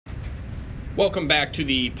Welcome back to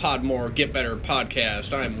the Podmore Get Better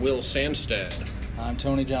podcast. I'm Will Sandstead. I'm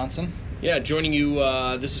Tony Johnson. Yeah, joining you,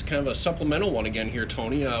 this is kind of a supplemental one again here,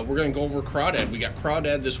 Tony. We're going to go over Crawdad. We got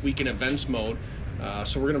Crawdad this week in events mode,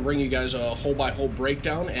 so we're going to bring you guys a hole-by-hole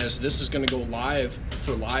breakdown as this is going to go live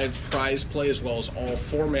for live prize play as well as all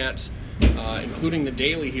formats, including the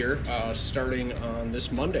daily here, starting on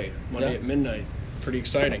this Monday at midnight. Pretty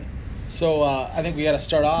exciting. So I think we got to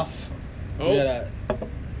start off. We got to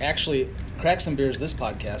actually crack some beers this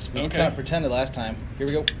podcast. We kind of pretended last time. Here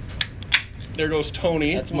we go. There goes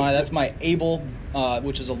Tony. That's my Able,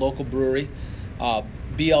 which is a local brewery,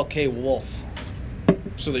 BLK Wolf.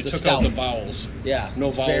 So they took out the vowels. Yeah, no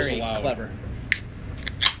vowels very allowed. Clever.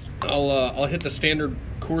 I'll hit the standard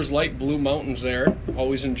Coors Light Blue Mountains there.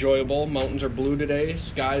 Always enjoyable. Mountains are blue today.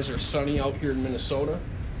 Skies are sunny out here in Minnesota.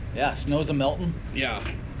 Yeah, snow's a-melting. Yeah,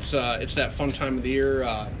 it's that fun time of the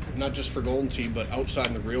year, not just for Golden Tee, but outside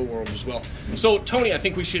in the real world as well. So, Tony, I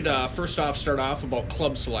think we should first off start off about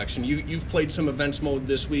club selection. You've played some events mode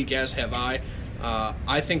this week, as have I.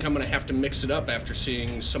 I think I'm going to have to mix it up after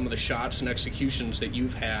seeing some of the shots and executions that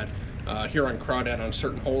you've had here on Crawdad on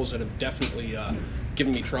certain holes that have definitely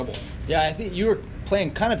given me trouble. Yeah, I think you were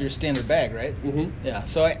playing kind of your standard bag, right? Mm-hmm. Yeah,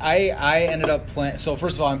 so I ended up playing. So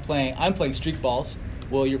first of all, I'm playing streak balls.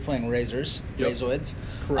 Well, you're playing razors, Razoids.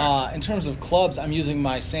 Correct. In terms of clubs, I'm using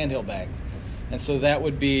my Sandhill bag. And so that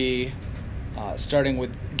would be starting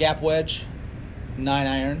with gap wedge, 9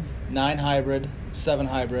 iron, 9 hybrid, 7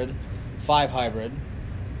 hybrid, 5 hybrid,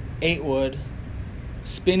 8 wood,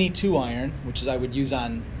 spinny 2 iron, which is I would use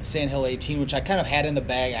on Sandhill 18, which I kind of had in the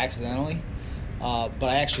bag accidentally, but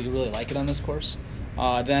I actually really like it on this course.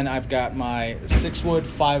 Then I've got my 6 wood,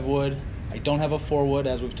 5 wood. I don't have a 4 wood,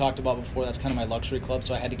 as we've talked about before. That's kind of my luxury club,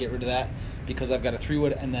 so I had to get rid of that because I've got a 3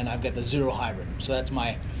 wood, and then I've got the 0 hybrid. So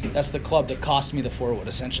that's the club that cost me the 4 wood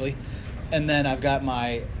essentially. And then I've got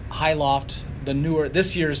my high loft,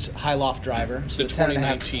 this year's high loft driver, so the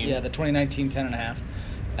 2019. The 2019 10.5,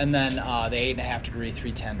 and then the 8.5 degree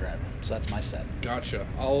 310 driver. So that's my set. Gotcha.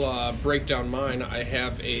 I'll break down mine. I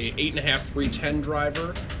have a 8.5 310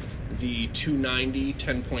 driver, the 290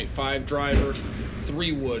 10.5 driver,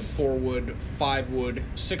 3 wood, 4 wood, 5 wood,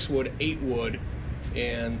 6 wood, 8 wood,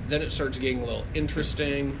 and then it starts getting a little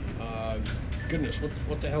interesting. Goodness,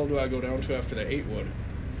 what the hell do I go down to after the 8 wood?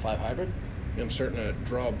 5 hybrid? I'm starting to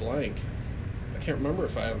draw a blank. I can't remember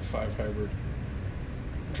if I have a 5 hybrid.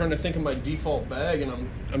 I'm trying to think of my default bag, and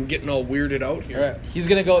I'm getting all weirded out here. All right. He's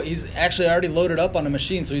going to go. He's actually already loaded up on a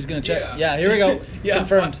machine, so he's going to check. Yeah, here we go.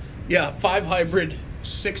 Confirmed. 5 hybrid,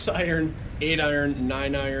 6 iron, 8 iron,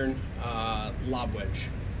 9 iron, lob wedge.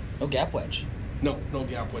 No gap wedge? No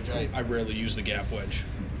gap wedge. I rarely use the gap wedge.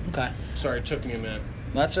 Okay. Sorry, it took me a minute.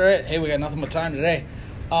 That's all right. Hey, we got nothing but time today.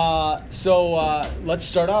 So let's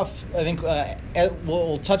start off. I think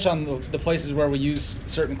we'll touch on the places where we use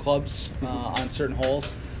certain clubs on certain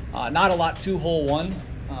holes. Not a lot to hole 1.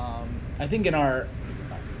 I think when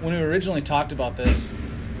we originally talked about this,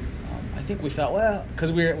 I think we felt,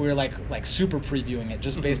 because we were like super previewing it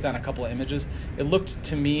just based on a couple of images. It looked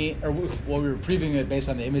to me, we were previewing it based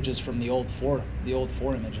on the images from the old four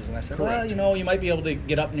images, and I said, Correct. you might be able to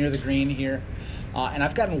get up near the green here, and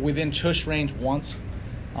I've gotten within chush range once,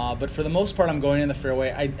 but for the most part, I'm going in the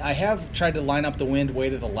fairway. I have tried to line up the wind way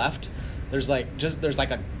to the left.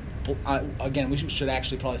 Again, we should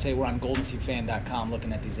actually probably say we're on GoldenTeeFan.com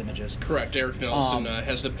looking at these images. Correct. Eric Nelson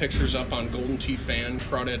has the pictures up on Golden Tee Fan,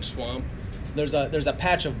 Crawdad Swamp. There's a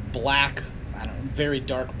patch of black, very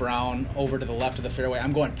dark brown over to the left of the fairway.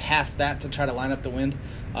 I'm going past that to try to line up the wind.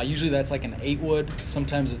 Usually that's like an 8 wood.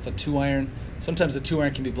 Sometimes it's a 2 iron. Sometimes the 2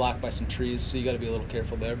 iron can be blocked by some trees, so you got to be a little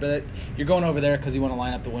careful there. But you're going over there because you want to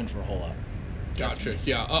line up the wind for a hole out. Gotcha.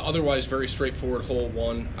 Yeah. Otherwise, very straightforward hole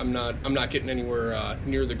 1. I'm not getting anywhere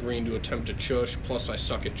near the green to attempt to chush. Plus, I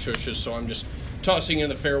suck at chushes, so I'm just tossing in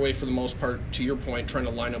the fairway for the most part. To your point, trying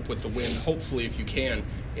to line up with the wind, hopefully if you can,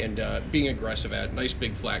 and being aggressive at it. Nice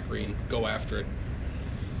big flat green. Go after it.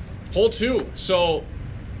 Hole 2. So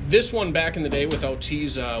this one back in the day without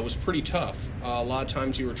tees was pretty tough. A lot of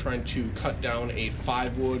times you were trying to cut down a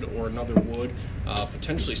 5 wood or another wood,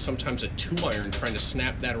 potentially sometimes a 2 iron, trying to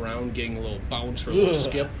snap that around, getting a little bounce or a little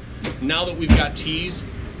skip. Now that we've got tees,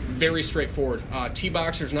 very straightforward. Tee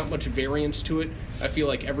box, there's not much variance to it. I feel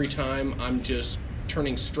like every time I'm just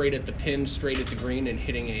turning straight at the pin, straight at the green, and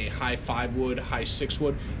hitting a high 5 wood, high 6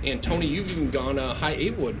 wood. And Tony, you've even gone high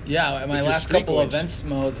 8 wood. Yeah, my last couple events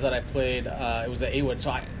modes that I played, it was an 8 wood.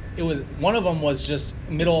 So one of them was just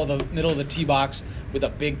middle of the tee box with a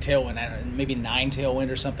big tailwind, maybe 9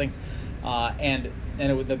 tailwind or something. and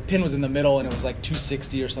the pin was in the middle, and it was like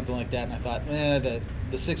 260 or something like that. And I thought,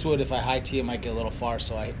 the 6-wood, if I high tee, it might get a little far,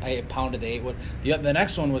 so I pounded the 8-wood. The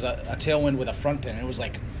next one was a tailwind with a front pin, and it was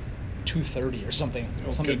like 230 or something,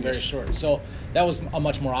 something very short. So that was a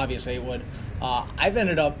much more obvious 8-wood. I've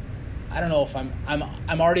ended up, I don't know if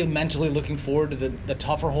I'm already mentally looking forward to the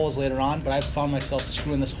tougher holes later on, but I've found myself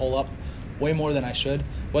screwing this hole up way more than I should.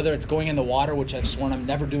 Whether it's going in the water, which I've sworn I'm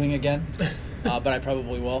never doing again, but I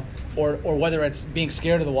probably will, or whether it's being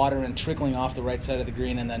scared of the water and trickling off the right side of the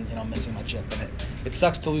green and then missing my chip. And it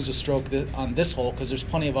sucks to lose a stroke on this hole because there's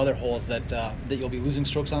plenty of other holes that you'll be losing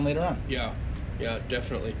strokes on later on. Yeah,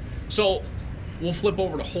 definitely. So we'll flip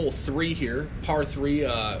over to hole 3 here, par 3.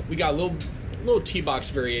 We got a little tee box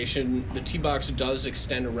variation. The tee box does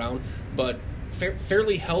extend around, but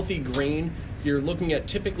fairly healthy green. You're looking at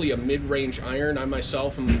typically a mid-range iron. I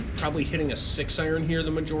myself am probably hitting a 6-iron here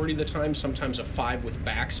the majority of the time, sometimes a 5 with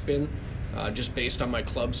backspin, just based on my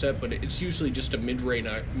club set, but it's usually just a mid-range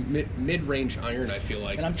iron, I feel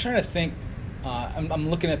like. And I'm trying to think, I'm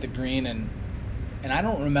looking at the green, and I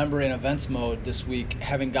don't remember in events mode this week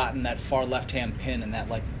having gotten that far left-hand pin in that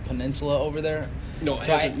like peninsula over there. No, it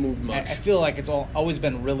hasn't moved much. I feel like it's always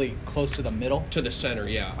been really close to the middle. To the center,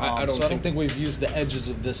 yeah. I don't think we've used the edges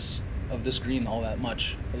of this green all that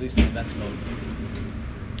much, at least in events mode.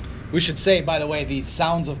 We should say, by the way, the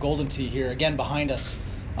sounds of Golden Tee here again behind us.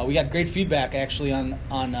 We got great feedback actually on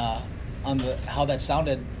how that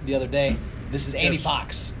sounded the other day. This is Andy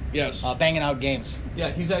Fox. Yes. Banging out games.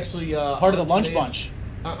 Yeah, he's actually part of the Lunch Bunch.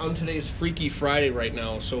 On today's Freaky Friday right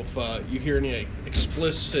now, so if you hear any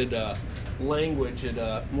explicit language, it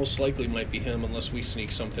most likely might be him unless we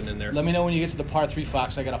sneak something in there. Let me know when you get to the par 3,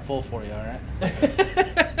 Fox. I got a full for you, all right?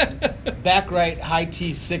 Back right, high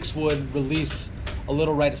tee, 6-wood, release, a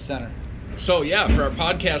little right of center. So yeah, for our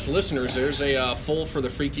podcast listeners, there's a full for the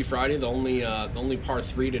Freaky Friday, the only par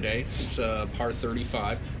 3 today. It's par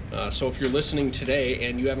 35. So if you're listening today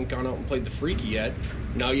and you haven't gone out and played the Freaky yet,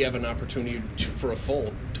 now you have an opportunity for a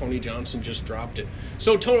full. Tony Johnson just dropped it.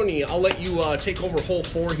 So Tony, I'll let you take over hole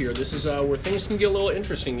 4 here. This is where things can get a little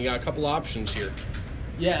interesting. You got a couple options here.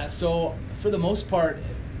 Yeah, so for the most part,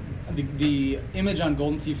 the image on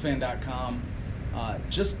GoldenTeeFan.com,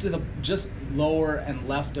 just lower and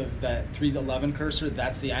left of that 311 cursor,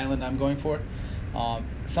 that's the island I'm going for.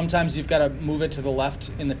 Sometimes you've got to move it to the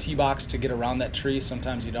left in the tee box to get around that tree.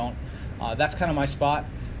 Sometimes you don't. That's kind of my spot.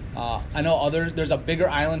 I know there's a bigger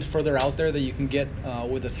island further out there that you can get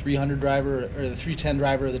with a 300 driver or the 310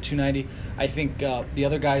 driver or the 290. I think the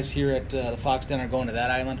other guys here at the Fox Den are going to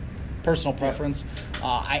that island. Personal preference.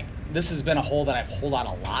 Yeah. This has been a hole that I've holed out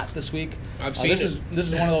a lot this week. I've seen this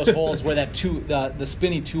is one of those holes where the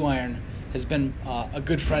spinny 2-iron has been a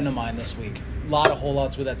good friend of mine this week. A lot of hole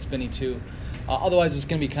outs with that spinny 2. Otherwise, it's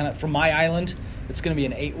going to be kind of, from my island, it's going to be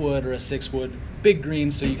an 8-wood or a 6-wood. Big green,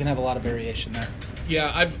 so you can have a lot of variation there.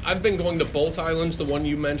 Yeah, I've been going to both islands. The one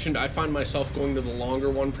you mentioned, I find myself going to the longer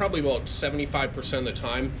one, probably about 75% of the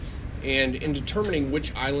time. And in determining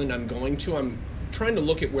which island I'm going to, I'm trying to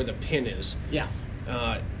look at where the pin is. Yeah.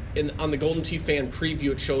 On the Golden Tee Fan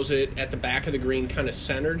preview, it shows it at the back of the green, kind of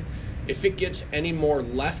centered. If it gets any more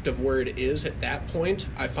left of where it is at that point,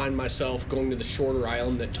 I find myself going to the shorter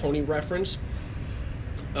island that Tony referenced,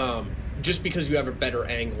 just because you have a better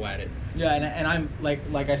angle at it. Yeah, and I'm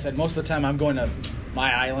like I said, most of the time I'm going to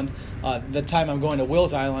my island. The time I'm going to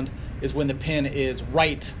Will's island is when the pin is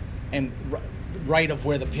right of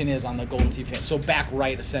where the pin is on the Golden Tee Fan. So back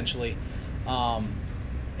right essentially, yeah,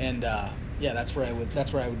 that's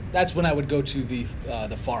when I would go to the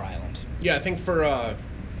far island. Yeah, I think for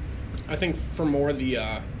more of the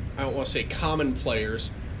I don't want to say common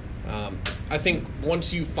players, I think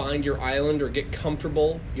once you find your island or get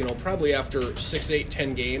comfortable, probably after 6, 8,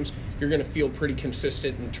 10 games, you're going to feel pretty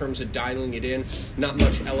consistent in terms of dialing it in. Not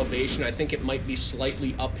much elevation. I think it might be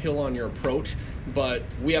slightly uphill on your approach, but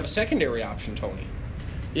we have a secondary option, Tony.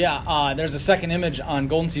 Yeah, there's a second image on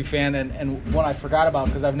Golden Tee Fan, and one I forgot about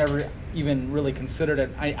because I've never even really considered it.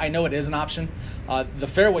 I know it is an option. The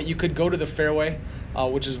fairway, you could go to the fairway,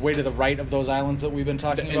 which is way to the right of those islands that we've been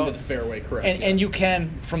talking about. The end of the fairway, correct. And you can,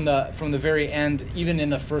 from the very end, even in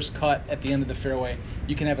the first cut at the end of the fairway,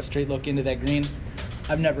 you can have a straight look into that green.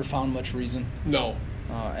 I've never found much reason. No.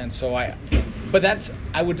 But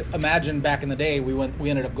I would imagine back in the day we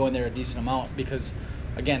ended up going there a decent amount because,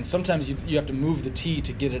 again, sometimes you have to move the tee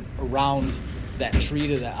to get it around that tree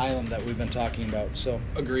to that island that we've been talking about. So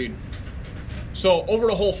agreed. So over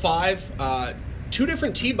to hole 5, 2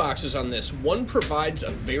 different tee boxes on this. One provides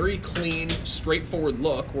a very clean, straightforward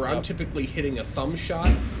look where I'm typically hitting a thumb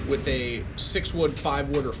shot with a 6-wood,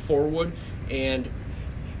 5-wood, or 4-wood, and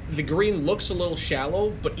the green looks a little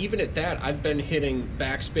shallow, but even at that, I've been hitting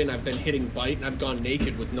backspin, I've been hitting bite, and I've gone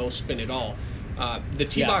naked with no spin at all. The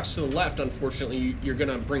tee box to the left, unfortunately, you're going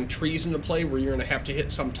to bring trees into play where you're going to have to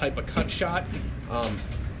hit some type of cut shot.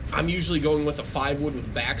 I'm usually going with a 5-wood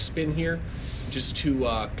with backspin here, just to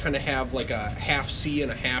kind of have like a half C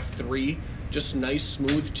and a half 3, just nice,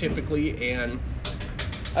 smooth, typically. And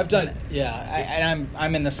I've done, and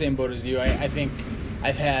I'm in the same boat as you. I think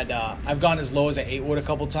I've gone as low as an 8-wood a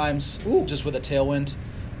couple times, just with a tailwind.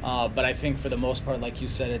 But I think for the most part, like you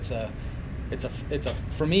said, it's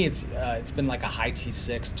for me it's been like a high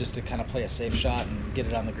T6 just to kind of play a safe shot and get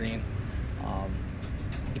it on the green.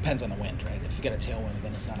 Depends on the wind, right? If you get a tailwind,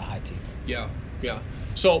 then it's not a high tee. Yeah.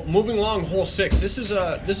 So moving along, hole 6. This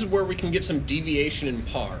is where we can get some deviation in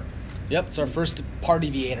par. Yep, it's our first par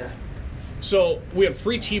deviator. So we have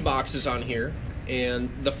 3 tee boxes on here, and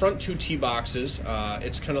the front 2 tee boxes,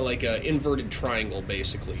 it's kind of like an inverted triangle,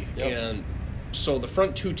 basically. Yep. And so the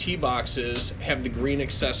front 2 tee boxes have the green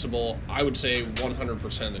accessible, I would say,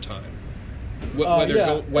 100% of the time.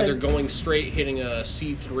 Whether going straight, hitting a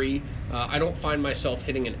C3. I don't find myself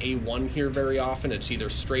hitting an A1 here very often. It's either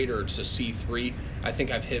straight or it's a C3. I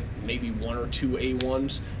think I've hit maybe 1 or 2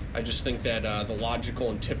 A1s. I just think that the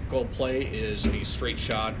logical and typical play is a straight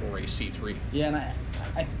shot or a C3. Yeah, and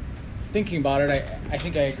I thinking about it, I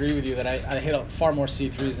think I agree with you that I hit far more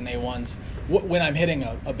C3s than A1s when I'm hitting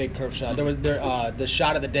a big curve shot. There was the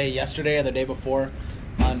shot of the day yesterday or the day before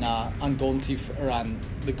on Golden Tee, or on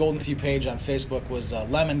the Golden Tee page on Facebook, was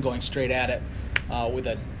Lemon going straight at it with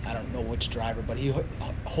a, I don't know which driver, but he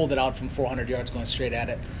hold it out from 400 yards going straight at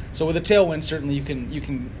it. So with a tailwind, certainly you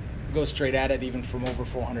can go straight at it even from over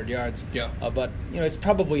 400 yards. Yeah. But it's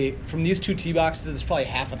probably from these 2 tee boxes, it's probably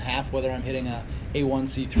half and half whether I'm hitting a A1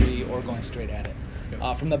 C3 or going straight at it.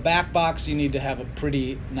 Yeah. From the back box, you need to have a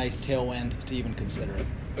pretty nice tailwind to even consider it.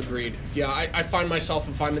 Agreed. Yeah, I find myself,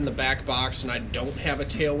 if I'm in the back box and I don't have a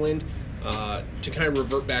tailwind, to kind of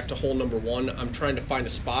revert back to hole number 1, I'm trying to find a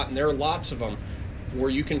spot, and there are lots of them where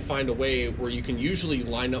you can find a way where you can usually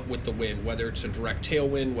line up with the wind, whether it's a direct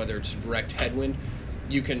tailwind, whether it's a direct headwind.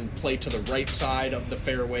 You can play to the right side of the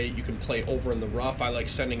fairway. You can play over in the rough. I like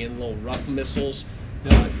sending in little rough missiles,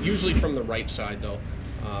 usually from the right side, though.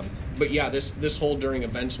 But yeah, this hole during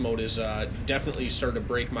events mode is definitely started to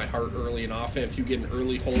break my heart early and often. If you get an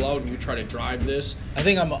early hole out and you try to drive this, I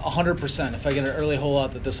think I'm 100% if I get an early hole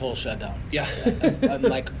out that this hole shut down. Yeah, I'm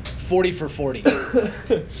like 40 for 40.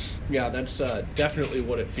 Yeah, that's definitely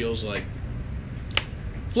what it feels like.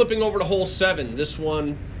 Flipping over to hole 7, this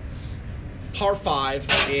one, par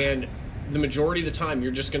 5, and the majority of the time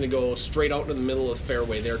you're just going to go straight out into the middle of the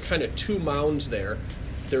fairway. There are kind of 2 mounds there.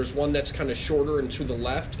 There's one that's kind of shorter and to the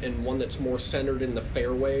left, and one that's more centered in the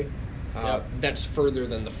fairway. That's further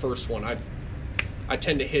than the first one. I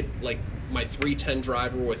tend to hit like my 310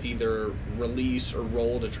 driver with either release or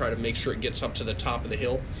roll to try to make sure it gets up to the top of the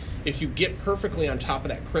hill. If you get perfectly on top of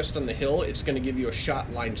that crest on the hill, it's going to give you a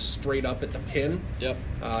shot lined straight up at the pin. Yep.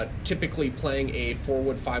 Typically playing a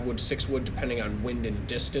 4-wood, 5-wood, 6-wood, depending on wind and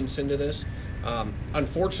distance into this.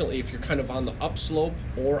 Unfortunately, if you're kind of on the upslope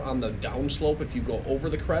or on the downslope, if you go over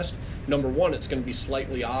the crest, number 1, it's going to be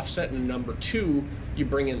slightly offset, and number 2, you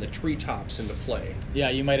bring in the treetops into play. Yeah,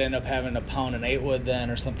 you might end up having to pound an 8-wood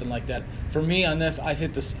then or something like that. For me on this, I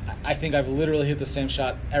think I've literally hit the same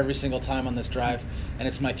shot every single time on this drive, and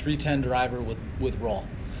it's my 310 driver with roll.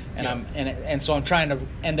 And yeah. So I'm trying to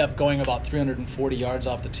end up going about 340 yards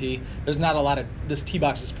off the tee. There's not a lot of, this tee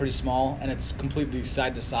box is pretty small, and it's completely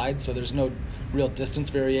side to side, so there's no real distance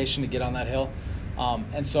variation to get on that hill.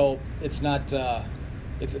 And so it's not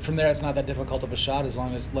it's from there. It's not that difficult of a shot as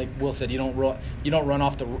long as, like Will said, you don't run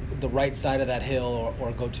off the right side of that hill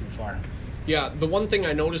or go too far. Yeah, the one thing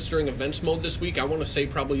I noticed during events mode this week, I want to say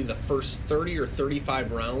probably the first 30 or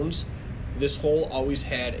 35 rounds, this hole always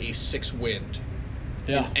had a 6 wind.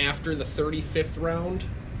 Yeah. And after the 35th round,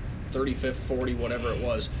 35th, 40, whatever it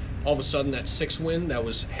was, all of a sudden that 6 wind that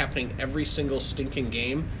was happening every single stinking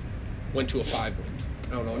game went to a 5 wind.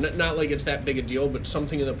 I don't know, not like it's that big a deal, but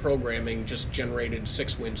something in the programming just generated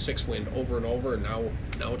 6 wind over and over, and now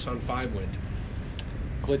it's on 5 wind.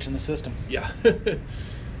 Glitch in the system. Yeah.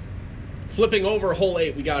 Flipping over hole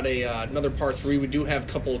 8, we got another par 3. We do have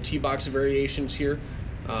a couple of tee box variations here.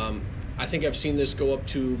 I think I've seen this go up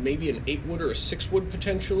to maybe an 8-wood or a 6-wood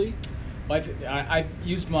potentially. Well, I've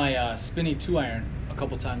used my spinny 2-iron a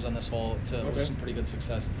couple times on this hole with some pretty good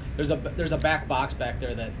success. There's a back box back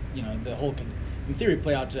there that the hole can, in theory,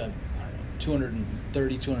 play out to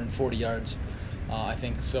 230, 240 yards. I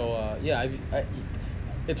think so.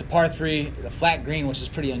 It's a par 3, a flat green, which is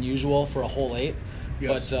pretty unusual for a hole 8.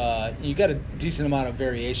 Yes. But you got a decent amount of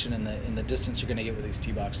variation in the distance you're going to get with these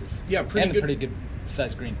tee boxes. Yeah, pretty good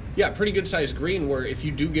size green. Yeah, pretty good size green where if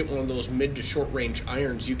you do get one of those mid to short range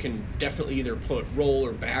irons, you can definitely either put roll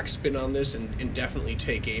or backspin on this and definitely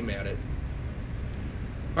take aim at it.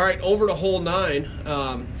 All right, over to hole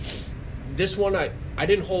 9. This one I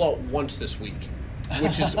didn't hole out once this week,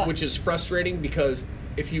 which is frustrating because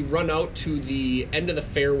if you run out to the end of the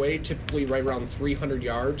fairway, typically right around 300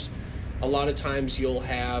 yards, a lot of times you'll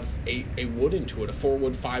have a wood into it, a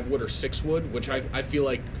 4-wood, 5-wood, or 6-wood, which I feel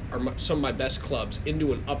like are some of my best clubs.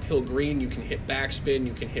 Into an uphill green, you can hit backspin,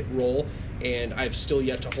 you can hit roll, and I've still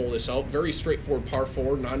yet to hole this out. Very straightforward par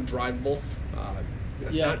 4, non-drivable.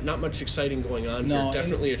 Not much exciting going on here.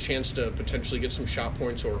 Definitely a chance to potentially get some shot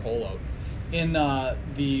points or hole out. In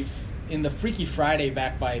the Freaky Friday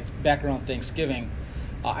back around Thanksgiving,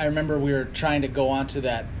 I remember we were trying to go onto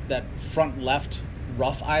that front left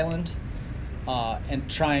rough island,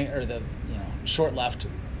 short left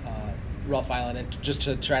rough island, and just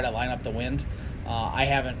to try to line up the wind. I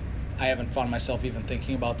haven't found myself even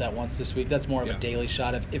thinking about that once this week. That's more of a daily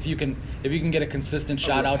shot. If you can get a consistent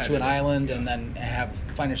shot out to an island and then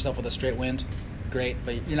find yourself with a straight wind, great.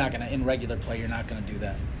 But you're not gonna, in regular play, you're not gonna do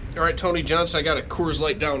that. All right, Tony Johnson, I got a Coors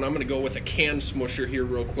Light down. I'm going to go with a can smusher here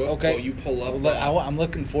real quick. Okay. While you pull up. I'm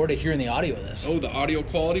looking forward to hearing the audio of this. Oh, the audio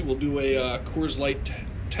quality. We'll do a Coors Light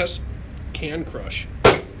test can crush.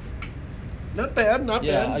 Not bad.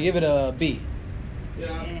 Yeah, I'll give it a B.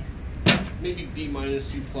 Yeah. Maybe B minus,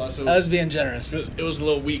 C plus. I was being generous. It was a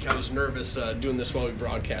little weak. I was nervous doing this while we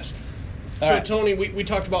broadcast. All so, right. Tony, we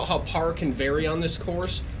talked about how par can vary on this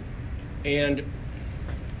course, and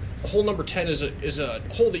hole number 10 is a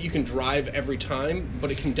hole that you can drive every time,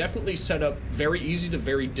 but it can definitely set up very easy to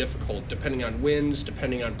very difficult, depending on winds,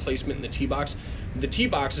 depending on placement in the tee box. The tee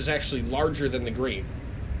box is actually larger than the green.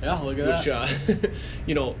 Yeah, look at that.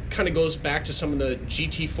 Which, kind of goes back to some of the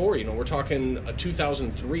GT4. We're talking a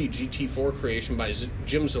 2003 GT4 creation by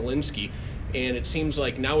Jim Zielinski, and it seems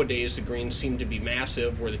like nowadays the greens seem to be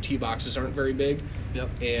massive where the tee boxes aren't very big. Yep.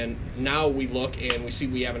 And now we look and we see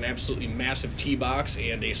we have an absolutely massive tee box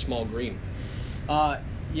and a small green. What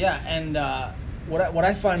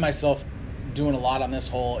I find myself doing a lot on this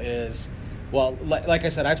hole is, well, like I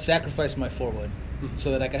said, I've sacrificed my 4-wood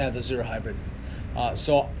so that I can have the 0 hybrid.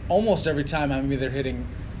 So almost every time I'm either hitting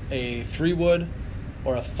a 3-wood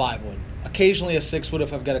or a 5-wood. Occasionally a 6-wood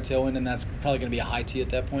if I've got a tailwind, and that's probably going to be a high tee at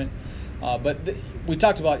that point. We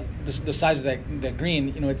talked about the size of that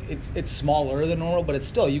green. It's smaller than normal, but it's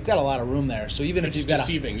still, you've got a lot of room there. So even if you've got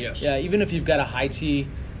deceiving, yes. Yeah, even if you've got a high tee,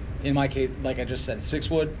 in my case, like I just said,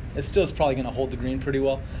 6-wood, it's probably going to hold the green pretty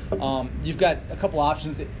well. You've got a couple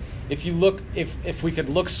options. If we could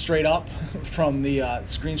look straight up from the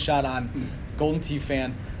screenshot on Golden Tee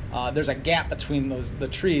Fan, there's a gap between the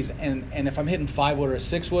trees, and if I'm hitting 5-wood or a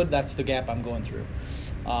 6-wood, that's the gap I'm going through.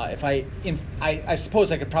 I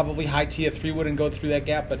suppose I could probably high tee a 3-wood and go through that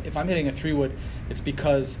gap, but if I'm hitting a 3-wood, it's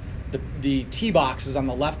because the tee box is on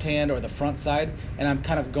the left hand or the front side, and I'm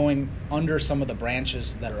kind of going under some of the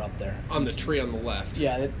branches that are up there. On the tree on the left.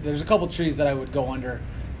 Yeah, there's a couple trees that I would go under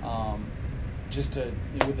just to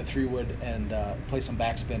with the 3-wood and play some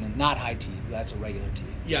backspin and not high tee. That's a regular tee.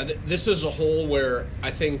 Yeah, this is a hole where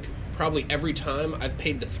I think probably every time I've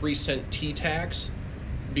paid the 3-cent tee tax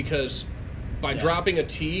because by dropping a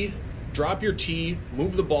tee, drop your tee,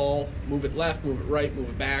 move the ball, move it left, move it right, move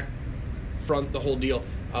it back, front, the whole deal.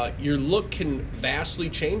 Your look can vastly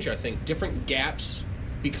change, I think. Different gaps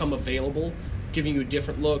become available, giving you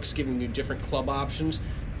different looks, giving you different club options.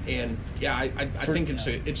 And, yeah, I think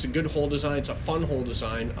it's a good hole design. It's a fun hole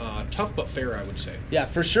design. Tough but fair, I would say. Yeah,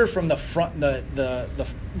 for sure from the front, the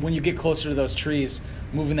when you get closer to those trees,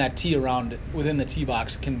 moving that tee around within the tee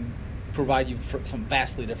box can provide you for some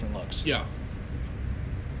vastly different looks. Yeah.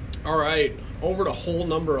 All right, over to hole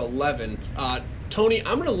number 11. Tony,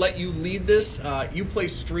 I'm going to let you lead this. You play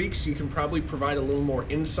streaks. You can probably provide a little more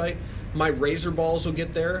insight. My razor balls will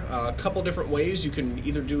get there. A couple different ways. You can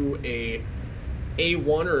either do a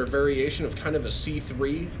A1 or a variation of kind of a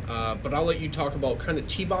C3, but I'll let you talk about kind of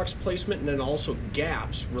tee box placement and then also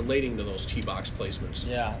gaps relating to those tee box placements.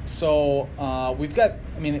 Yeah, so we've got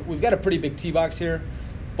a pretty big tee box here,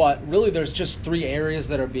 but really there's just 3 areas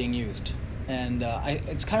that are being used. And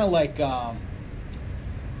it's kind of like on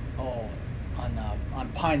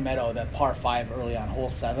Pine Meadow, that par 5 early on hole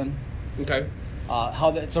 7. Okay.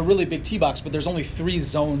 It's a really big tee box, but there's only 3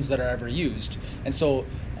 zones that are ever used, and so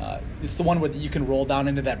it's the one where you can roll down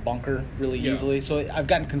into that bunker really easily. So I've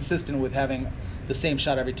gotten consistent with having the same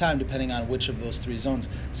shot every time, depending on which of those 3 zones.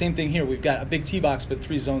 Same thing here. We've got a big tee box, but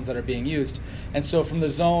 3 zones that are being used, and so from the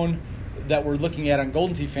zone that we're looking at on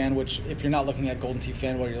Golden Tee Fan, which if you're not looking at Golden Tee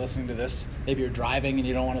Fan while you're listening to this, maybe you're driving and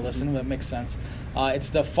you don't want to listen, that makes sense. It's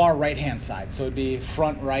the far right-hand side, so it'd be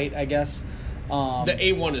front right, I guess. The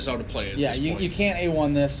A1 is out of play at this point. You can't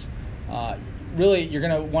A1 this. Really, you're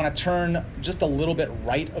going to want to turn just a little bit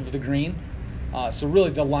right of the green. So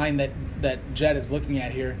really the line that Jed is looking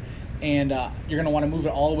at here, and you're going to want to move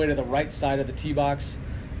it all the way to the right side of the tee box.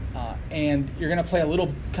 And you're going to play a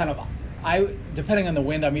little kind of, depending on the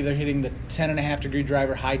wind, I'm either hitting the 10.5-degree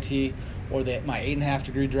driver high tee or my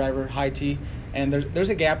 8.5-degree driver high tee. And there's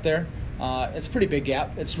a gap there. It's a pretty big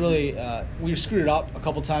gap. It's really, we screwed it up a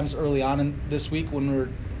couple times early on in this week when we were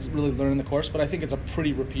really learning the course, but I think it's a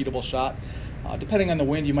pretty repeatable shot. Depending on the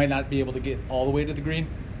wind, you might not be able to get all the way to the green,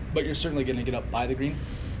 but you're certainly going to get up by the green.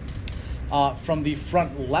 From the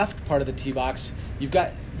front left part of the tee box, you've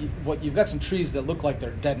got some trees that look like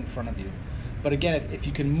they're dead in front of you. But again, if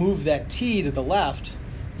you can move that tee to the left,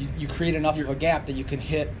 you create enough of a gap that you can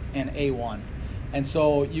hit an A1. And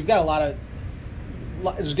so you've got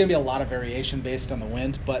there's going to be a lot of variation based on the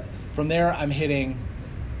wind, but from there I'm hitting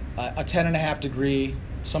a 10.5-degree,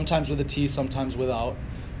 sometimes with a tee, sometimes without,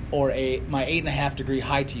 or my 8.5-degree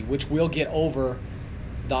high tee, which will get over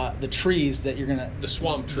the trees that you're gonna the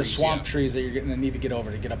swamp trees trees that you're gonna need to get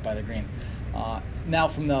over to get up by the green. Now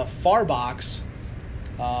from the far box,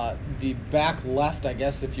 the back left, I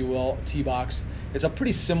guess if you will, tee box, it's a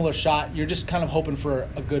pretty similar shot. You're just kind of hoping for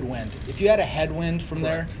a good wind. If you had a headwind from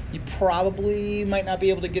Correct. there, you probably might not be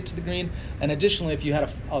able to get to the green. And additionally, if you had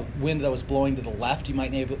a wind that was blowing to the left, you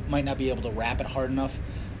might not be able to wrap it hard enough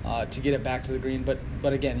to get it back to the green.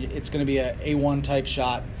 But again, it's going to be a A1 type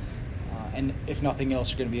shot, and if nothing else,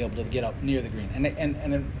 you're going to be able to get up near the green.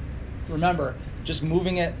 And remember, just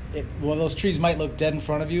moving it, well, those trees might look dead in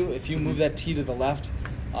front of you. If you move that tee to the left,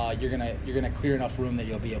 you're gonna clear enough room that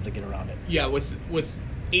you'll be able to get around it. Yeah, with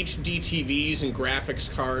HD TVs and graphics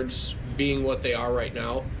cards being what they are right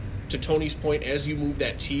now, to Tony's point, as you move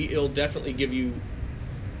that tee, it'll definitely give you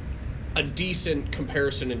a decent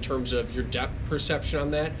comparison in terms of your depth perception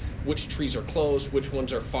on that, which trees are close, which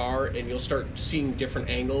ones are far, and you'll start seeing different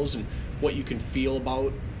angles and what you can feel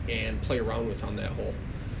about and play around with on that hole.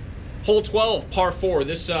 Hole 12, par 4.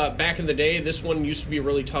 This back in the day, this one used to be a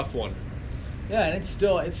really tough one. Yeah, and it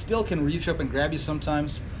still can reach up and grab you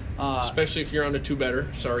sometimes. Especially if you're on a two-better.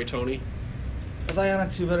 Sorry, Tony. Was I on a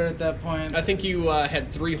two-better at that point? I think you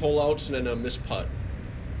had 3 hole-outs and then a missed putt.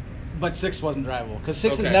 But 6 wasn't drivable, because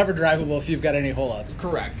 6 is Okay. never drivable if you've got any hole-outs.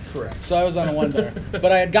 Correct. So I was on a one-better.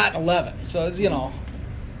 But I had gotten 11, so it's,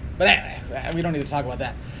 But anyway, we don't need to talk about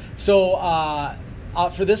that. So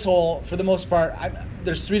for this hole, for the most part,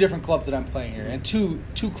 there's 3 different clubs that I'm playing here, and two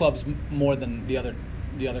clubs more than the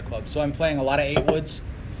other clubs. So I'm playing a lot of 8 woods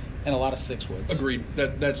and a lot of 6 woods. Agreed.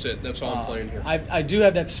 That's it. That's all I'm playing here. I do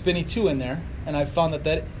have that spinny 2 in there, and I've found that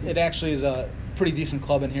it actually is a pretty decent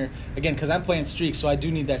club in here. Again, because I'm playing streaks, so I do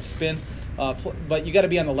need that spin. But you got to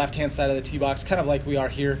be on the left-hand side of the tee box, kind of like we are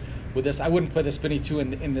here with this. I wouldn't play the spinny 2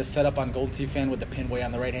 in this setup on Golden Tee Fan with the pin way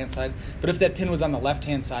on the right-hand side. But if that pin was on the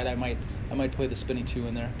left-hand side, I might play the spinny 2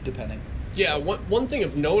 in there, depending. Yeah, one thing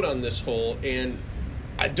of note on this hole, and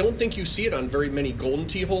I don't think you see it on very many Golden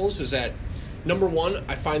Tee holes, is that, number one,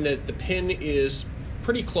 I find that the pin is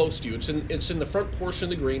pretty close to you. It's in the front portion of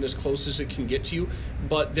the green, as close as it can get to you,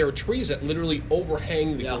 but there are trees that literally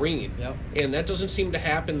overhang the green. Yep. And that doesn't seem to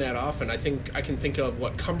happen that often. I can think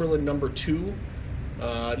of Cumberland number 2.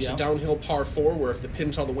 It's a downhill par 4 where if the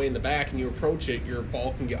pin's all the way in the back and you approach it, your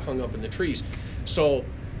ball can get hung up in the trees. So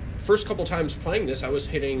first couple times playing this, I was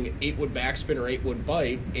hitting 8-wood backspin or 8-wood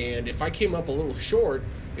bite, and if I came up a little short,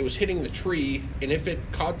 it was hitting the tree, and if it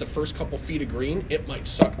caught the first couple feet of green, it might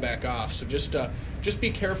suck back off. So just be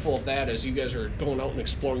careful of that as you guys are going out and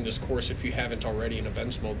exploring this course if you haven't already in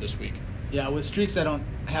events mode this week. Yeah, with streaks, I don't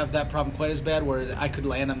have that problem quite as bad, where I could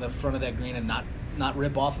land on the front of that green and not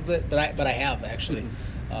rip off of it, but I have actually,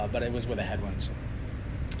 but it was with a headwind. So.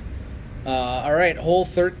 All right, hole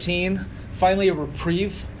 13. Finally, a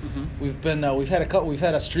reprieve. Mm-hmm. We've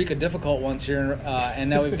had a streak of difficult ones here, and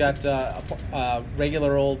now we've got a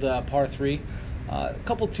regular old par 3. A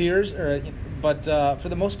couple tiers, but for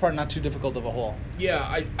the most part, not too difficult of a hole.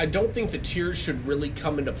 Yeah, I don't think the tiers should really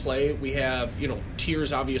come into play. We have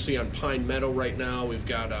tiers obviously on Pine Meadow right now. We've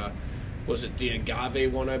got was it the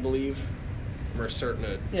Agave one, I believe? We're starting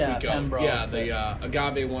to tweak out. Pembroke. Yeah, the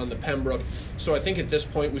Agave one, the Pembroke. So I think at this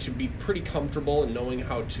point we should be pretty comfortable in knowing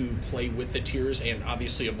how to play with the tiers and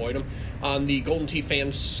obviously avoid them. On the Golden Tee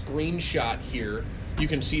Fan screenshot here, you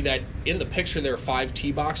can see that in the picture there are 5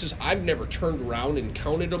 tee boxes. I've never turned around and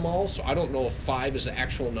counted them all, so I don't know if 5 is the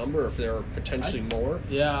actual number or if there are potentially more.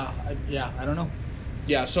 I don't know.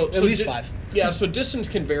 Yeah, so At least 5. Yeah, so distance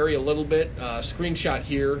can vary a little bit. Screenshot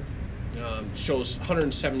here shows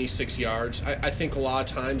 176 yards. I think a lot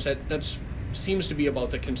of times that's seems to be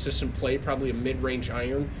about the consistent play, probably a mid-range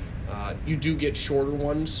iron. You do get shorter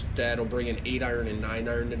ones that'll bring an 8-iron and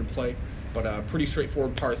 9-iron into play, but pretty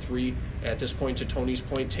straightforward par 3 at this point. To Tony's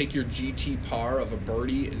point, take your GT par of a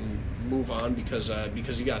birdie and move on because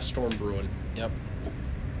you got a storm brewing. Yep.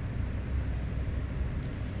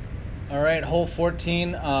 All right, hole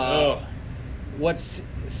 14.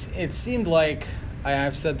 It seemed like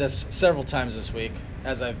I've said this several times this week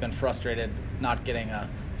as I've been frustrated not getting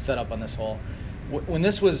set up on this hole. When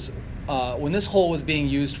this hole was being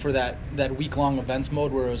used for that week-long events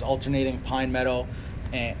mode where it was alternating Pine Meadow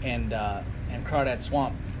and Crawdad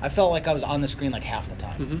Swamp, I felt like I was on the screen like half the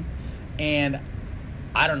time. Mm-hmm. And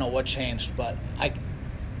I don't know what changed, but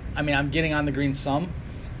I mean, I'm getting on the green some.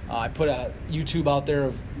 I put a YouTube out there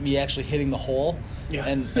of me actually hitting the hole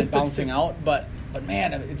and bouncing out, but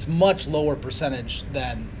man, it's much lower percentage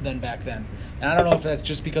than back then. And I don't know if that's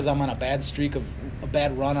just because I'm on a bad streak of a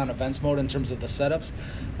bad run on events mode in terms of the setups,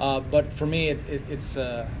 but for me, it's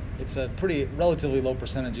a pretty relatively low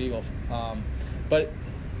percentage eagle. But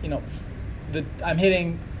you know, I'm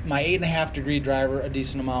hitting my 8.5 degree driver a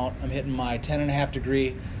decent amount. I'm hitting my 10.5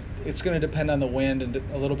 degree. It's going to depend on the wind and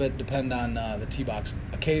a little bit depend on the tee box.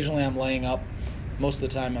 Occasionally I'm laying up. Most of the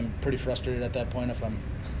time I'm pretty frustrated at that point if I'm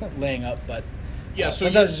laying up, but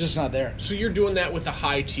sometimes it's just not there. So you're doing that with a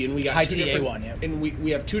high tee, and we got high two tee different, A1, yeah. And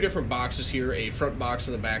we have 2 different boxes here, a front box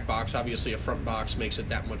and a back box. Obviously a front box makes it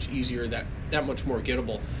that much easier, that much more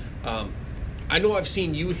gettable. I know I've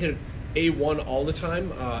seen you hit A1 all the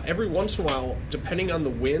time. Every once in a while, depending on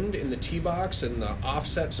the wind in the tee box and the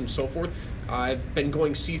offsets and so forth, I've been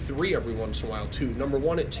going C3 every once in a while too. Number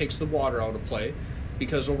one, it takes the water out of play,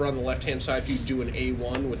 because over on the left-hand side, if you do an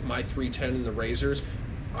A1 with my 310 and the razors,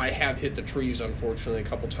 I have hit the trees, unfortunately, a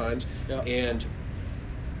couple times. Yeah. And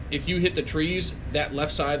if you hit the trees, that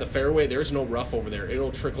left side of the fairway, there's no rough over there.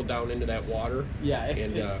 It'll trickle down into that water, it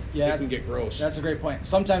can get gross. That's a great point.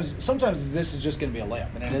 Sometimes this is just going to be a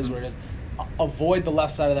layup, and it is where it is. Avoid the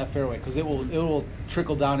left side of that fairway because it will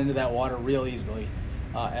trickle down into that water real easily,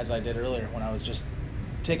 as I did earlier when I was just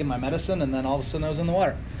taking my medicine, and then all of a sudden I was in the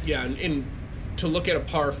water. Yeah, and to look at a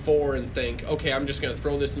par 4 and think, okay, I'm just going to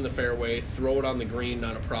throw this in the fairway, throw it on the green,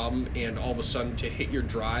 not a problem, and all of a sudden to hit your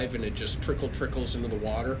drive and it just trickles into the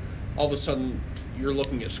water, all of a sudden you're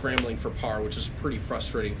looking at scrambling for par, which is a pretty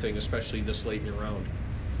frustrating thing, especially this late in your round.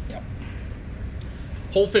 Yep.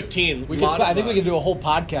 Hole 15. I think we could do a whole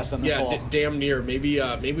podcast on this hole. Damn near. Maybe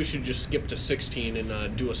we should just skip to 16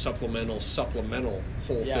 and do a supplemental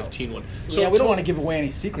hole 15 one. So we don't want to give away any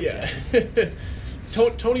secrets yet.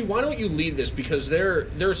 Tony, why don't you lead this? Because there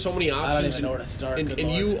are so many options. I don't even know where to start.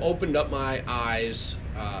 And you opened up my eyes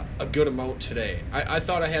a good amount today. I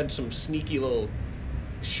thought I had some sneaky little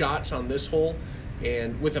shots on this hole,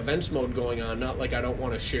 and with events mode going on, not like I don't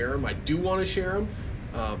want to share them. I do want to share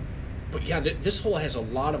them. But yeah, this hole has a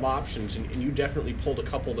lot of options, and you definitely pulled a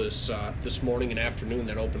couple this morning and afternoon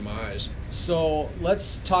that opened my eyes. So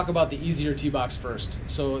let's talk about the easier tee box first.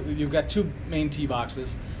 So you've got 2 main tee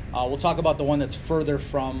boxes. We'll talk about the one that's further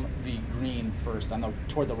from the green first,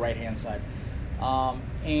 toward the right-hand side.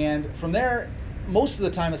 And from there, most of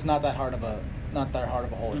the time, it's not that hard of a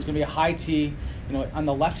hole. It's going to be a high tee. You know, on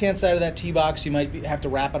the left-hand side of that tee box, you might have to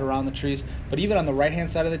wrap it around the trees. But even on the right-hand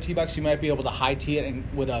side of the tee box, you might be able to high tee it and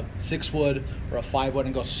with a 6-wood or a 5-wood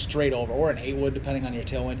and go straight over, or an 8-wood depending on your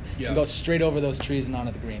tailwind, and go straight over those trees and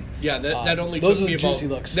onto the green. Yeah, that only those took are me the juicy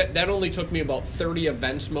looks. That only took me about 30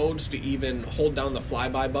 events modes to even hold down the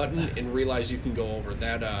flyby button and realize you can go over.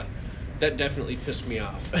 That definitely pissed me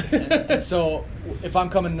off. and so, if I'm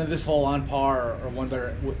coming into this hole on par or 1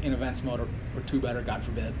 better in events mode or 2 better, God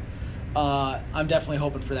forbid, I'm definitely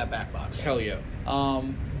hoping for that back box. Hell yeah.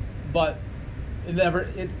 But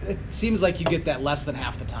it seems like you get that less than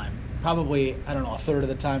half the time. Probably, I don't know, a third of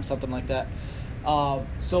the time, something like that.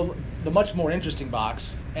 So the much more interesting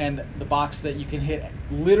box, and the box that you can hit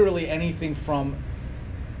literally anything from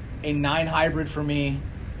a 9 hybrid for me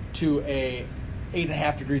to a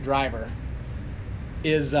 8.5 degree driver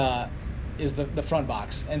is the front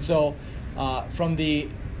box. And so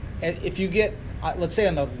if you get, let's say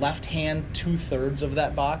on the left hand 2/3 of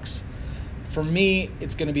that box, for me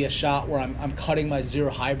it's going to be a shot where I'm cutting my 0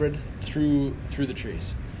 hybrid through the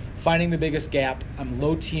trees, finding the biggest gap. I'm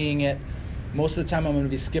low teeing it. Most of the time I'm going to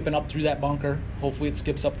be skipping up through that bunker. Hopefully it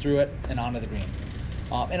skips up through it and onto the green.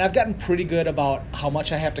 And I've gotten pretty good about how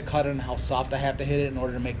much I have to cut it and how soft I have to hit it in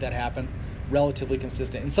order to make that happen. Relatively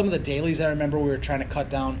consistent. In some of the dailies, I remember we were trying to cut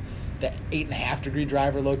down the 8.5 degree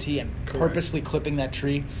driver low tee and Correct. purposely clipping that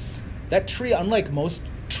tree. That tree, unlike most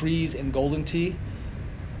trees in Golden Tee,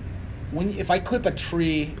 if I clip a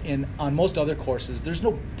tree on most other courses, there's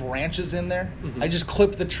no branches in there. Mm-hmm. I just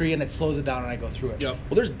clip the tree and it slows it down and I go through it. Yep.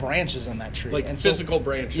 Well, there's branches in that tree, Like and physical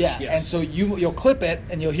branches. Yeah, yes. and so you'll clip it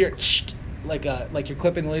and you'll hear it like you're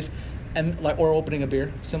clipping the leaves, and or opening a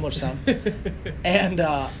beer, similar sound. And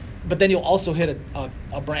but then you'll also hit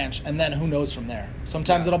a branch, and then who knows from there.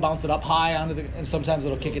 Sometimes it'll bounce it up high and sometimes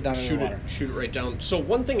it'll kick it down into the water. Shoot it right down. So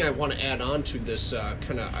one thing I want to add on to this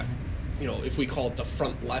kind of, if we call it the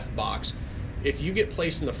front left box, if you get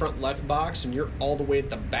placed in the front left box and you're all the way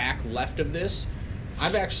at the back left of this,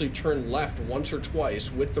 I've actually turned left once or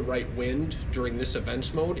twice with the right wind during this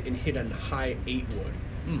events mode and hit a high 8 wood.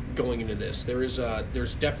 Going into this, there's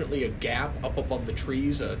definitely a gap up above the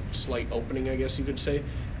trees, a slight opening, I guess you could say.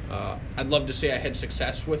 I'd love to say I had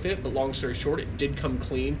success with it, but long story short, it did come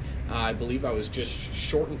clean. I believe I was just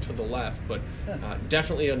shortened to the left, but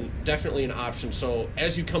definitely an option. So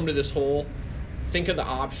as you come to this hole, think of the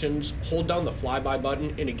options, hold down the flyby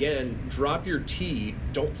button, and again, drop your tee,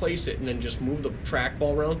 don't place it, and then just move the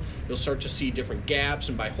trackball around. You'll start to see different gaps,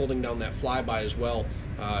 and by holding down that flyby as well,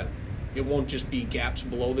 it won't just be gaps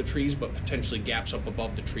below the trees, but potentially gaps up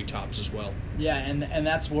above the treetops as well. Yeah, and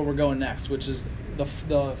that's where we're going next, which is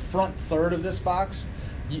the front third of this box.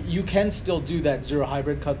 You can still do that zero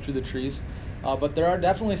hybrid cut through the trees, but there are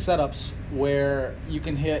definitely setups where you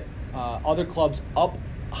can hit other clubs up,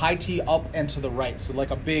 high tee up and to the right. So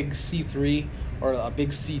like a big C3 or a big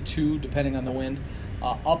C2, depending on the wind,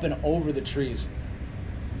 up and over the trees.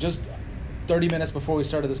 Just 30 minutes before we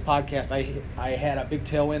started this podcast, I had a big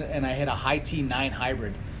tailwind and I hit a high tee 9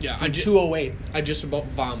 hybrid. Yeah, from 208. I just about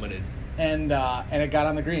vomited. And it got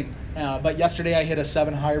on the green. But yesterday I hit a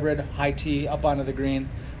 7 hybrid high tee up onto the green.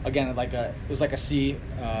 Again, it was like a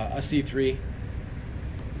C3.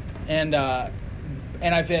 And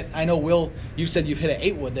I've hit. I know, Will, you said you've hit an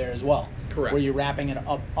 8 wood there as well. Correct. Where you're wrapping it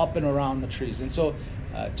up and around the trees. And so,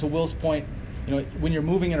 to Will's point, when you're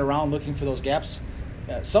moving it around looking for those gaps,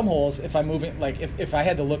 some holes, if I'm moving, like if I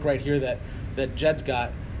had to look right here that Jed's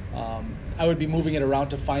got, I would be moving it around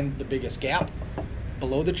to find the biggest gap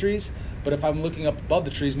below the trees. But if I'm looking up above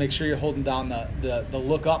the trees, make sure you're holding down the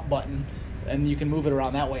look up button, and you can move it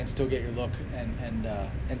around that way and still get your look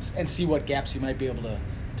and see what gaps you might be able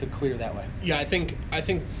to clear that way. Yeah, I think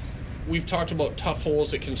we've talked about tough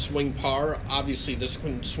holes that can swing par. Obviously, this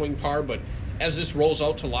can swing par, but as this rolls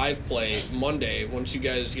out to live play Monday, once you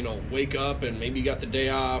guys, wake up and maybe you got the day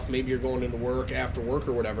off, maybe you're going into work, after work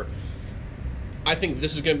or whatever, I think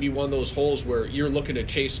this is going to be one of those holes where you're looking to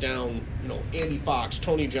chase down, Andy Fox,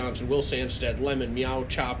 Tony Johnson, Will Sandstead, Lemon, Meow,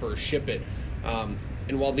 Chopper, Ship It.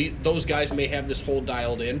 And while those guys may have this hole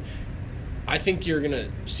dialed in, I think you're going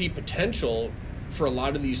to see potential for a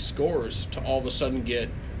lot of these scores to all of a sudden get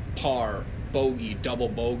par, bogey, double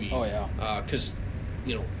bogey. Oh, yeah. Because,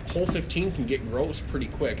 hole 15 can get gross pretty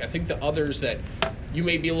quick. I think the others that you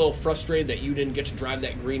may be a little frustrated that you didn't get to drive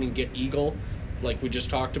that green and get eagle, like we just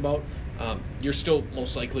talked about, you're still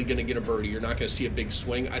most likely going to get a birdie. You're not going to see a big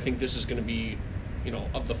swing. I think this is going to be,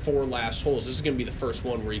 of the 4 last holes, this is going to be the first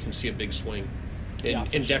one where you can see a big swing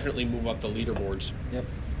and sure. definitely move up the leaderboards.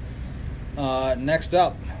 Yep. Next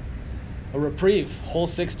up, a reprieve, hole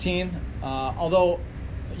 16. Although,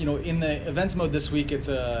 in the events mode this week, it's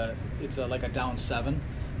like a down 7,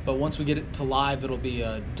 but once we get it to live, it'll be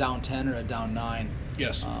a down 10 or a down 9.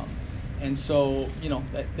 Yes. And so,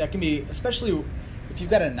 that can be, especially if you've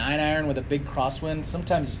got a 9-iron with a big crosswind,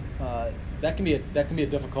 sometimes that can be a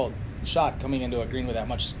difficult shot coming into a green with that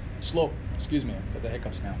much slope. Excuse me, I've got the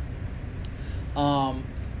hiccups now.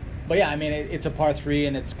 But yeah, I mean, it's a par 3,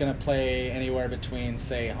 and it's going to play anywhere between,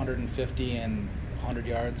 say, 150 and 100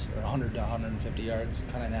 yards, or 100 to 150 yards,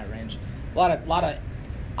 kind of in that range. A lot of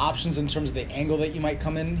options in terms of the angle that you might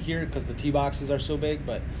come in here because the tee boxes are so big,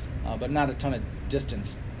 but not a ton of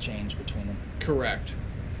distance change between them. Correct.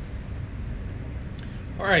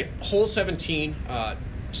 All right, hole 17,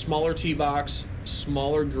 smaller tee box,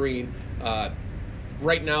 smaller green.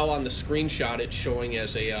 Right now on the screenshot, it's showing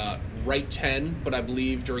as a right 10, but I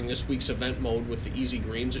believe during this week's event mode with the easy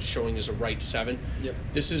greens, it's showing as a right 7. Yep.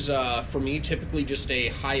 This is, for me, typically just a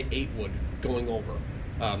high 8 wood going over.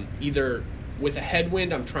 Either with a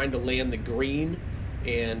headwind, I'm trying to land the green,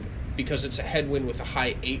 and because it's a headwind with a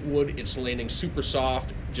high 8 wood, it's landing super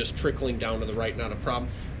soft, just trickling down to the right, not a problem.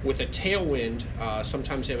 With a tailwind,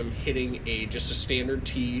 sometimes I'm hitting just a standard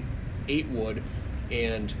tee 8 wood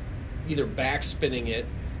and either backspinning it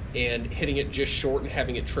and hitting it just short and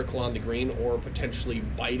having it trickle on the green, or potentially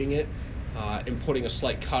biting it and putting a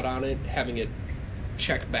slight cut on it, having it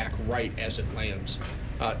check back right as it lands.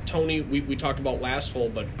 Tony, we talked about last hole,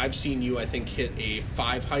 but I've seen you, I think, hit a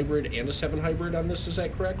 5 hybrid and a 7 hybrid on this. Is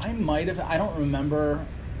that correct? I might have. I don't remember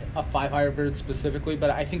a 5 hybrid specifically, but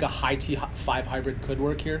I think a high T 5 hybrid could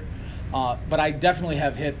work here. But I definitely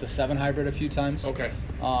have hit the 7 hybrid a few times. Okay.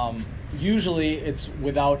 Usually it's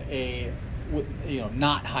without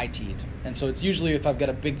not high teed, and so it's usually if I've got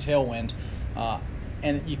a big tailwind.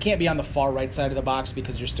 And you can't be on the far right side of the box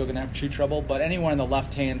because you're still going to have tree trouble. But anywhere in the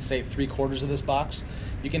left hand, say 3/4 of this box,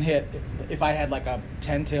 you can hit. If I had like a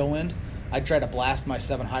 10 tailwind, I'd try to blast my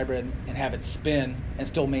 7 hybrid and have it spin and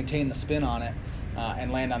still maintain the spin on it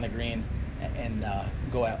and land on the green and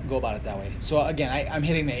go about it that way. So again, I'm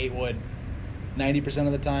hitting the 8 wood 90%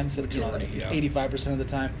 of the time, so Majority, yeah. 85% of the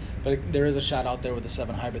time. But there is a shot out there with the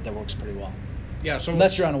 7 hybrid that works pretty well. Yeah. So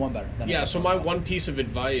unless you're on a 1 better. Yeah. So my one piece of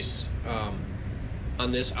advice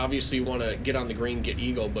on this, obviously you want to get on the green, get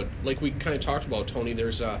eagle, but like we kind of talked about, Tony,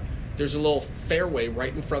 there's a little fairway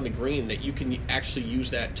right in front of the green that you can actually use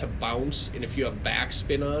that to bounce, and if you have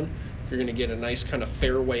backspin on, you're going to get a nice kind of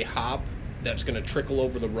fairway hop that's going to trickle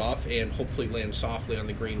over the rough and hopefully land softly on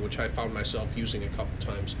the green, which I found myself using a couple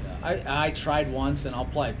times. I tried once, and I'll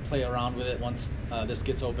play around with it once this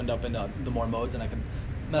gets opened up into the more modes, and I can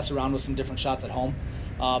mess around with some different shots at home.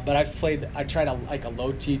 But I tried a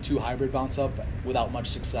low T 2 hybrid bounce up without much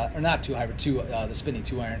success, or not 2 hybrid, the spinny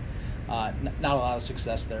 2 iron. Not a lot of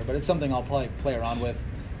success there, but it's something I'll probably play around with,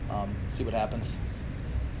 see what happens.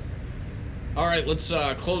 All right, let's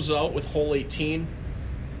close it out with hole 18.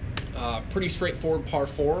 Pretty straightforward par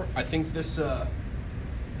 4. I think this kind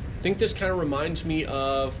of reminds me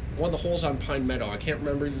of one of the holes on Pine Meadow. I can't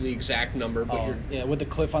remember the exact number, but with the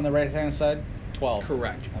cliff on the right hand side, 12.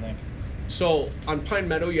 Correct. I think. So on Pine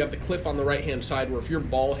Meadow, you have the cliff on the right-hand side where if your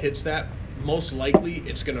ball hits that, most likely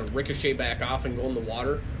it's going to ricochet back off and go in the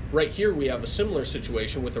water. Right here, we have a similar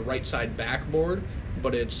situation with the right side backboard,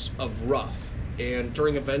 but it's of rough. And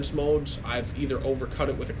during events modes, I've either overcut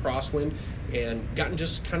it with a crosswind and gotten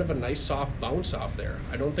just kind of a nice soft bounce off there.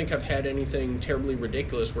 I don't think I've had anything terribly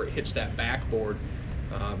ridiculous where it hits that backboard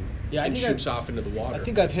and shoots off into the water. I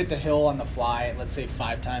think I've hit the hill on the fly, let's say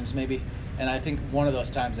 5 times maybe. And I think one of those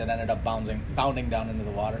times it ended up bounding down into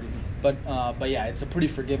the water. Mm-hmm. But yeah, it's a pretty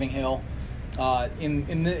forgiving hill.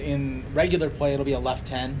 In regular play, it'll be a left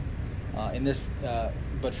 10.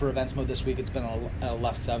 But for events mode this week, it's been a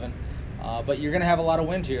left 7. But you're going to have a lot of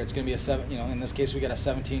wind here. It's going to be a 7. In this case, we got a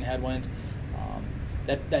 17 headwind.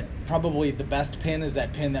 That probably the best pin is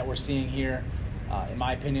that pin that we're seeing here. In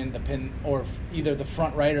my opinion, the pin or either the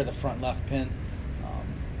front right or the front left pin.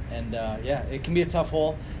 It can be a tough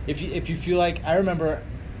hole. If you feel like, I remember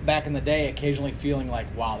back in the day occasionally feeling like,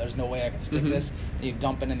 wow, there's no way I can stick this, and you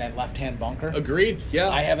dump it in that left-hand bunker. Agreed. Yeah.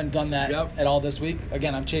 I haven't done that at all this week.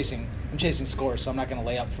 Again, I'm chasing scores, so I'm not going to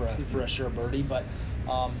lay up for a sure birdie, but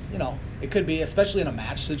it could be, especially in a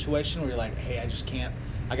match situation where you're like, hey, I just can't.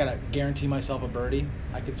 I got to guarantee myself a birdie.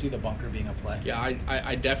 I could see the bunker being a play. Yeah,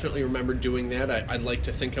 I definitely remember doing that. I'd like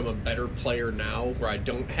to think I'm a better player now where I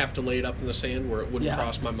don't have to lay it up in the sand, where it wouldn't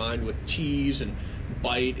cross my mind with tees and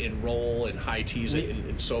bite and roll and high tees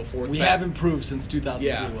and so forth. We have improved since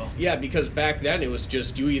 2003, Will. Yeah, because back then it was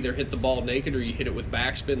just you either hit the ball naked or you hit it with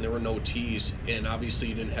backspin. There were no tees, and obviously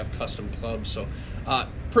you didn't have custom clubs. So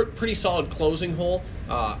pretty solid closing hole.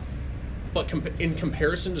 But in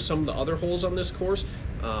comparison to some of the other holes on this course,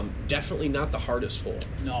 definitely not the hardest hole.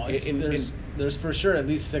 No, there's for sure at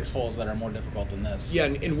least 6 holes that are more difficult than this. Yeah,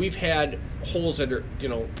 and we've had holes that are,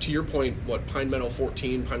 to your point, Pine Meadow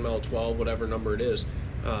 14, Pine Meadow 12, whatever number it is.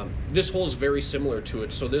 This hole is very similar to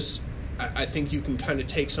it. So this, I think you can kind of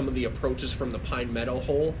take some of the approaches from the Pine Meadow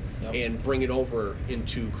hole and bring it over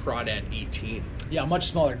into Crawdad 18. Yeah, much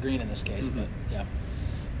smaller green in this case, but yeah.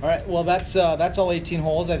 All right, well, that's all 18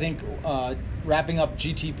 holes. I think wrapping up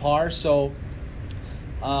GT par. So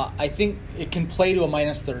I think it can play to a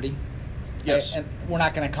minus 30. Yes. And we're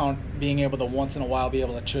not going to count being able to once in a while be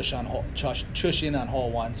able to chush in on hole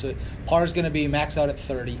 1. So par is going to be max out at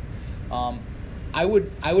 30. I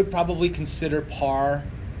would probably consider par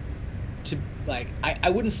to I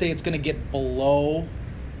wouldn't say it's going to get below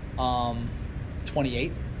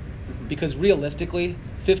 28 because realistically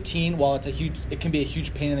 15, while it can be a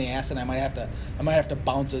huge pain in the ass, and I might have to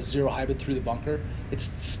bounce a 0 hybrid through the bunker. It's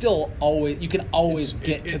still you can always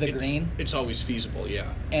get to the green. It's always feasible,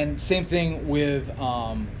 yeah. And same thing with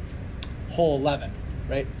hole 11,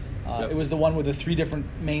 right? It was the one with the 3 different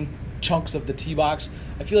main chunks of the tee box.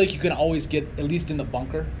 I feel like you can always get at least in the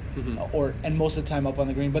bunker, and most of the time up on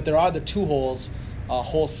the green. But there are the 2 holes,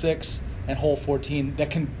 hole 6 and hole 14,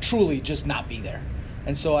 that can truly just not be there.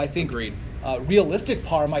 And so I think. Agreed. Realistic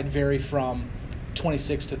par might vary from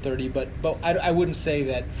 26 to 30. But I wouldn't say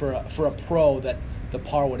that for a pro that the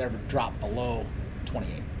par would ever drop below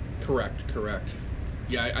 28. Correct.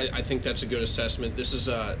 Yeah, I think that's a good assessment.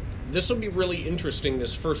 This will be really interesting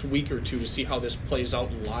this first week or two to see how this plays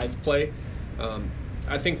out in live play.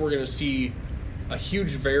 I think we're going to see a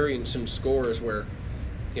huge variance in scores where,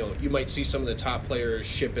 you might see some of the top players,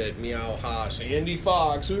 Ship-it, Meow Haas, Andy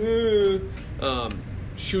Fox. Did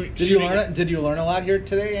you learn a lot here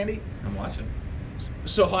today, Andy? I'm watching.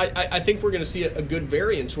 So I think we're going to see a good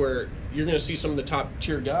variance where you're going to see some of the top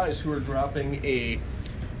tier guys who are dropping a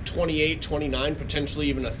 28, 29, potentially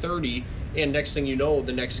even a 30, and next thing you know,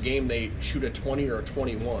 the next game they shoot a 20 or a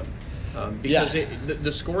 21. Because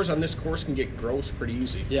the scores on this course can get gross pretty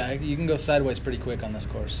easy. Yeah, you can go sideways pretty quick on this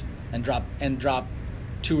course and drop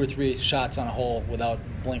 2 or 3 shots on a hole without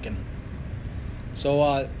blinking.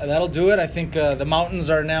 So that'll do it. I think the mountains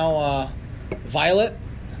are now violet.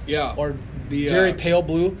 Yeah. Or very pale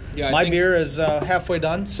blue. Yeah, My beer is halfway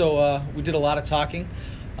done, so we did a lot of talking.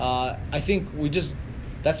 I think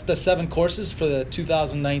that's the 7 courses for the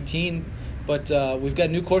 2019, but we've got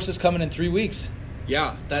new courses coming in 3 weeks.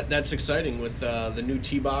 Yeah, that's exciting with the new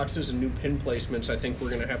tee boxes and new pin placements. I think we're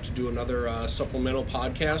going to have to do another supplemental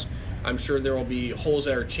podcast. I'm sure there will be holes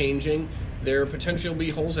that are changing. There potentially will be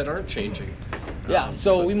holes that aren't changing. Yeah,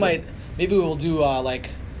 so maybe we'll do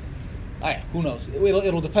who knows?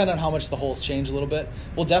 It'll depend on how much the holes change a little bit.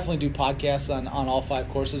 We'll definitely do podcasts on all 5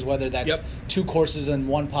 courses, whether that's 2 courses and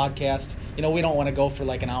 1 podcast. We don't want to go for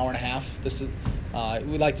like an hour and a half. This is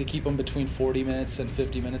we like to keep them between 40 minutes and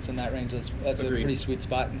 50 minutes in that range. That's a pretty sweet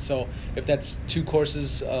spot. And so if that's 2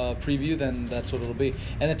 courses preview, then that's what it'll be.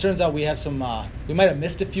 And it turns out we have some. We might have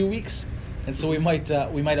missed a few weeks, and so we might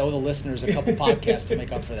owe the listeners a couple podcasts to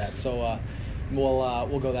make up for that. So.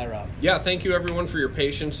 We'll go that route. Yeah, thank you everyone for your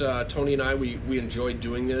patience. Tony and I, we enjoyed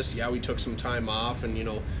doing this. Yeah, we took some time off and,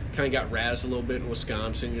 kind of got razzed a little bit in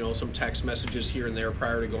Wisconsin, some text messages here and there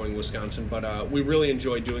prior to going to Wisconsin. But we really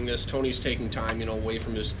enjoyed doing this. Tony's taking time, away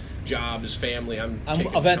from his job, his family. I'm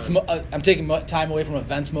taking time away from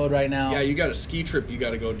events mode right now. Yeah, you got a ski trip you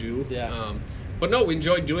got to go do. Yeah. But no, we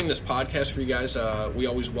enjoyed doing this podcast for you guys. We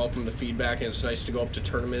always welcome the feedback, and it's nice to go up to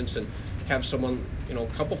tournaments and have someone, a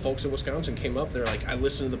couple folks in Wisconsin came up. They're like, I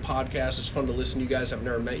listen to the podcast. It's fun to listen to you guys. I've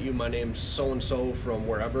never met you. My name's so-and-so from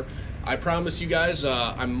wherever. I promise you guys,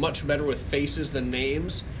 I'm much better with faces than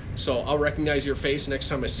names. So I'll recognize your face next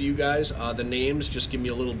time I see you guys. The names, just give me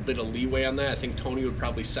a little bit of leeway on that. I think Tony would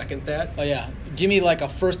probably second that. Oh, yeah. Give me like a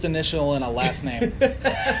first initial and a last name.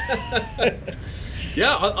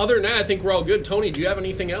 Yeah, other than that, I think we're all good. Tony, do you have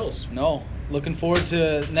anything else? No. Looking forward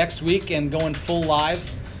to next week and going full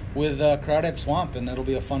live with Crawdad Swamp, and it'll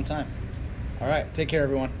be a fun time. All right. Take care,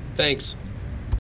 everyone. Thanks.